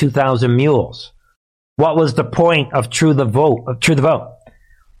releasing 2,000 Mules? What was the point of True the Vote?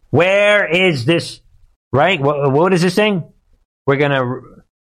 Where is this, right? What is this thing? We're going to,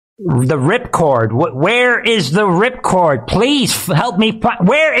 the ripcord. Where is the ripcord? Please help me.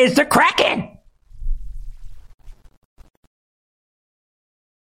 Where is the Kraken?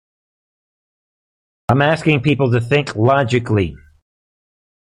 I'm asking people to think logically.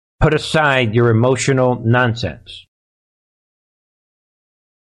 Put aside your emotional nonsense.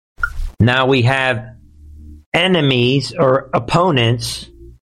 Now we have enemies or opponents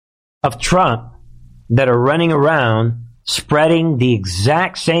of Trump that are running around spreading the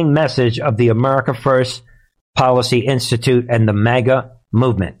exact same message of the America First Policy Institute and the MAGA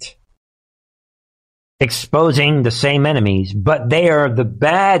movement. Exposing the same enemies, but they are the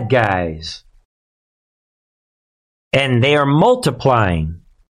bad guys. And they are multiplying.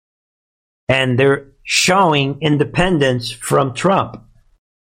 And they're showing independence from Trump.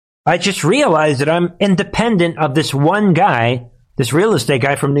 I just realized that I'm independent of this one guy, this real estate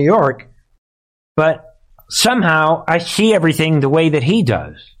guy from New York, But somehow I see everything the way that he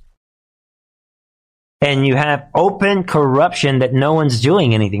does. And you have open corruption that no one's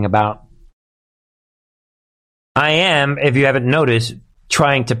doing anything about. I am, if you haven't noticed,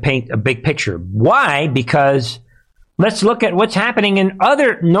 trying to paint a big picture. Why? Because let's look at what's happening in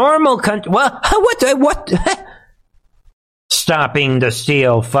other normal countries. Well, what? Stopping the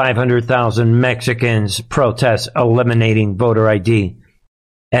steal, 500,000 Mexicans protest eliminating voter ID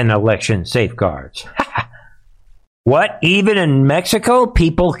and election safeguards. What? Even in Mexico,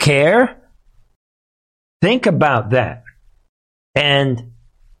 people care? Think about that. And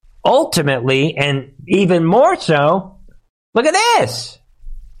ultimately, and even more so, look at this.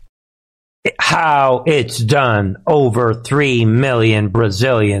 How it's done. Over 3 million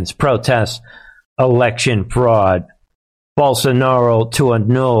Brazilians protest election fraud. Bolsonaro to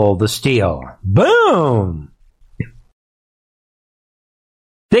annul the steal. Boom!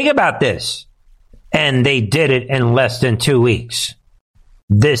 Think about this. And they did it in less than 2 weeks.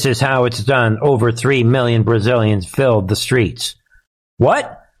 This is how it's done. Over 3 million Brazilians filled the streets.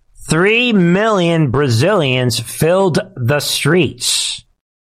 What? 3 million Brazilians filled the streets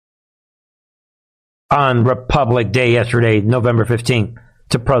on Republic Day yesterday, November 15th,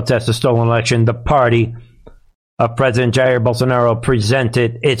 to protest the stolen election. The party of President Jair Bolsonaro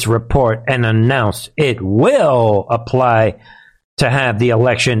presented its report and announced it will apply to have the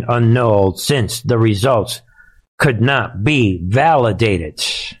election annulled since the results could not be validated.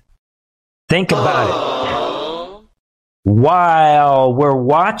 Think about it. While we're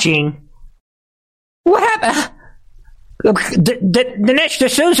watching, what happened? Dinesh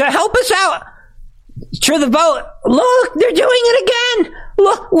D'Souza, help us out. To the vote. Look, they're doing it again.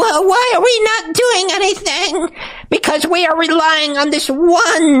 Look, why are we not doing anything? Because we are relying on this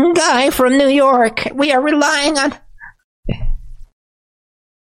one guy from New York. We are relying on...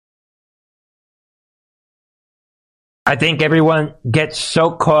 I think everyone gets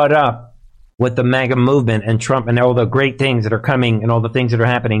so caught up with the MAGA movement and Trump and all the great things that are coming and all the things that are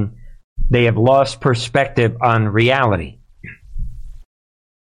happening, they have lost perspective on reality.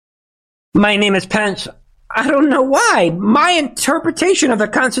 My name is Pence. I don't know why. My interpretation of the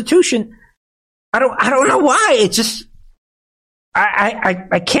Constitution, I don't know why. It's just,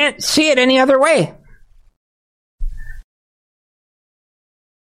 I can't see it any other way.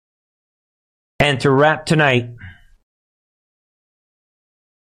 And to wrap tonight,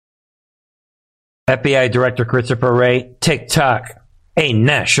 FBI Director Christopher Wray, TikTok, a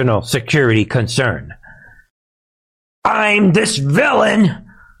national security concern. I'm this villain.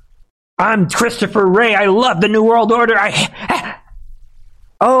 I'm Christopher Wray. I love the New World Order.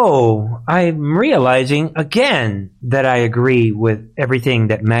 I'm realizing again that I agree with everything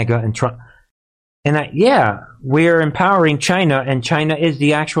that MAGA and Trump. And we're empowering China, and China is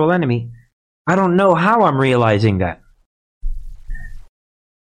the actual enemy. I don't know how I'm realizing that.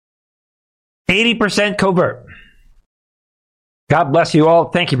 80% covert. God bless you all.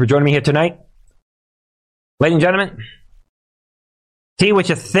 Thank you for joining me here tonight. Ladies and gentlemen, see what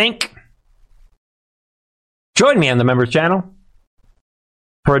you think. Join me on the members channel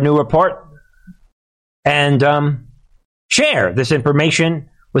for a new report. And share this information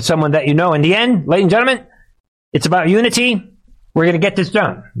with someone that you know. In the end, ladies and gentlemen, it's about unity. We're going to get this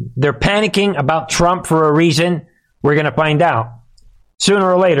done. They're panicking about Trump for a reason. We're going to find out sooner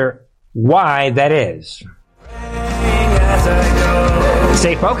or later why that is.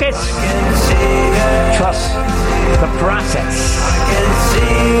 Stay focused. Trust the process.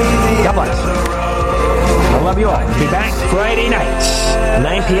 God bless. I love you all. Be back Friday night,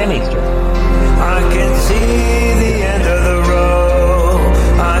 9 p.m. Eastern. I can see the end of the road.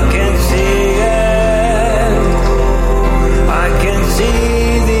 I can see it. I can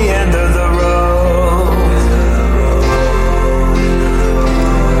see the end of the road.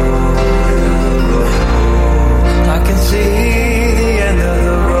 I can see the end of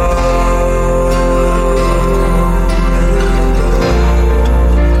the road.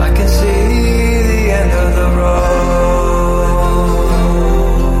 I can see the end of the road.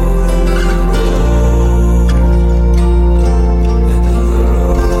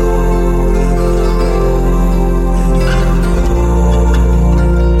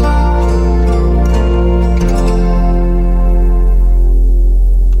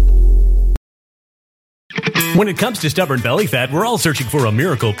 When it comes to stubborn belly fat, we're all searching for a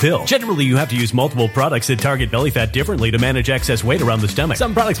miracle pill. Generally, you have to use multiple products that target belly fat differently to manage excess weight around the stomach.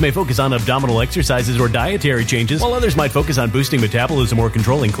 Some products may focus on abdominal exercises or dietary changes, while others might focus on boosting metabolism or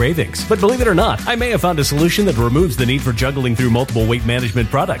controlling cravings. But believe it or not, I may have found a solution that removes the need for juggling through multiple weight management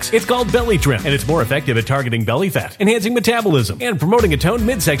products. It's called Belly Trim, and it's more effective at targeting belly fat, enhancing metabolism, and promoting a toned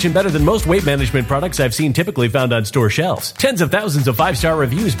midsection better than most weight management products I've seen typically found on store shelves. Tens of thousands of 5-star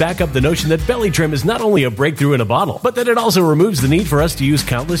reviews back up the notion that Belly Trim is not only a breakthrough in a bottle, but that it also removes the need for us to use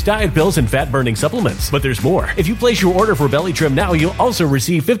countless diet pills and fat-burning supplements. But there's more. If you place your order for Belly Trim now, you'll also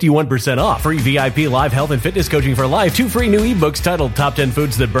receive 51% off, free VIP live health and fitness coaching for life, 2 free new ebooks titled Top 10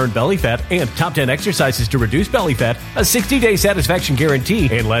 Foods That Burn Belly Fat and Top 10 Exercises to Reduce Belly Fat, a 60-day satisfaction guarantee,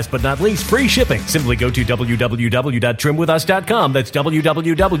 and last but not least, free shipping. Simply go to www.trimwithus.com. That's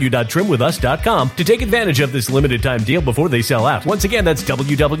www.trimwithus.com to take advantage of this limited time deal before they sell out. Once again, that's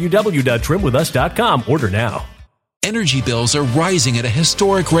www.trimwithus.com. Order now. Energy bills are rising at a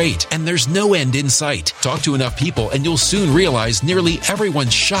historic rate, and there's no end in sight. Talk to enough people, and you'll soon realize nearly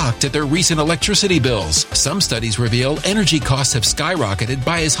everyone's shocked at their recent electricity bills. Some studies reveal energy costs have skyrocketed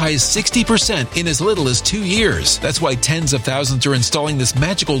by as high as 60% in as little as 2 years. That's why tens of thousands are installing this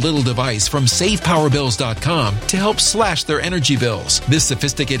magical little device from SavePowerBills.com to help slash their energy bills. This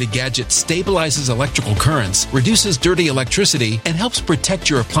sophisticated gadget stabilizes electrical currents, reduces dirty electricity, and helps protect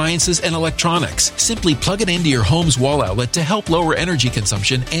your appliances and electronics. Simply plug it into your home's wall outlet to help lower energy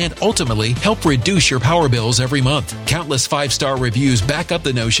consumption and ultimately help reduce your power bills every month. Countless 5-star reviews back up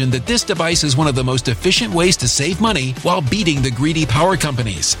the notion that this device is one of the most efficient ways to save money while beating the greedy power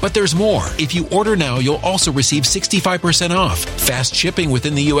companies. But there's more. If you order now, you'll also receive 65% off, fast shipping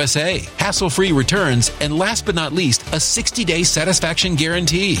within the USA, hassle-free returns, and last but not least, a 60-day satisfaction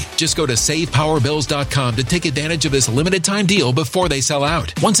guarantee. Just go to SavePowerBills.com to take advantage of this limited time deal before they sell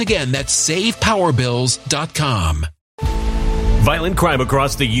out. Once again, that's SavePowerBills.com. Violent crime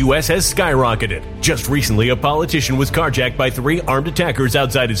across the U.S. has skyrocketed. Just recently, a politician was carjacked by 3 armed attackers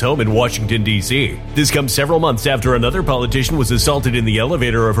outside his home in Washington, D.C. This comes several months after another politician was assaulted in the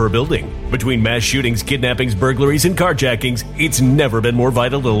elevator of her building. Between mass shootings, kidnappings, burglaries, and carjackings, it's never been more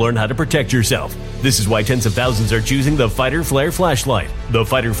vital to learn how to protect yourself. This is why tens of thousands are choosing the Fighter Flare flashlight. The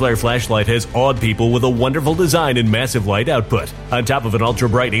Fighter Flare flashlight has awed people with a wonderful design and massive light output. On top of an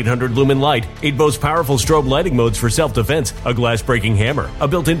ultra-bright 800-lumen light, it boasts powerful strobe lighting modes for self-defense, a glass-breaking hammer, a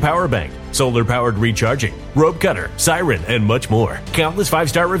built-in power bank, solar-powered recharging, rope cutter, siren, and much more. Countless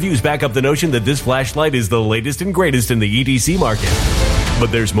 5-star reviews back up the notion that this flashlight is the latest and greatest in the EDC market.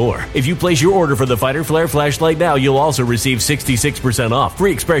 But there's more. If you place your order for the Fighter Flare flashlight now, you'll also receive 66% off,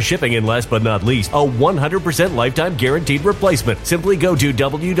 free express shipping, and last but not least, a 100% lifetime guaranteed replacement. Simply go to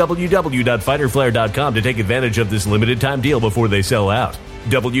www.fighterflare.com to take advantage of this limited time deal before they sell out.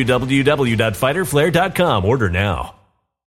 www.fighterflare.com. Order now.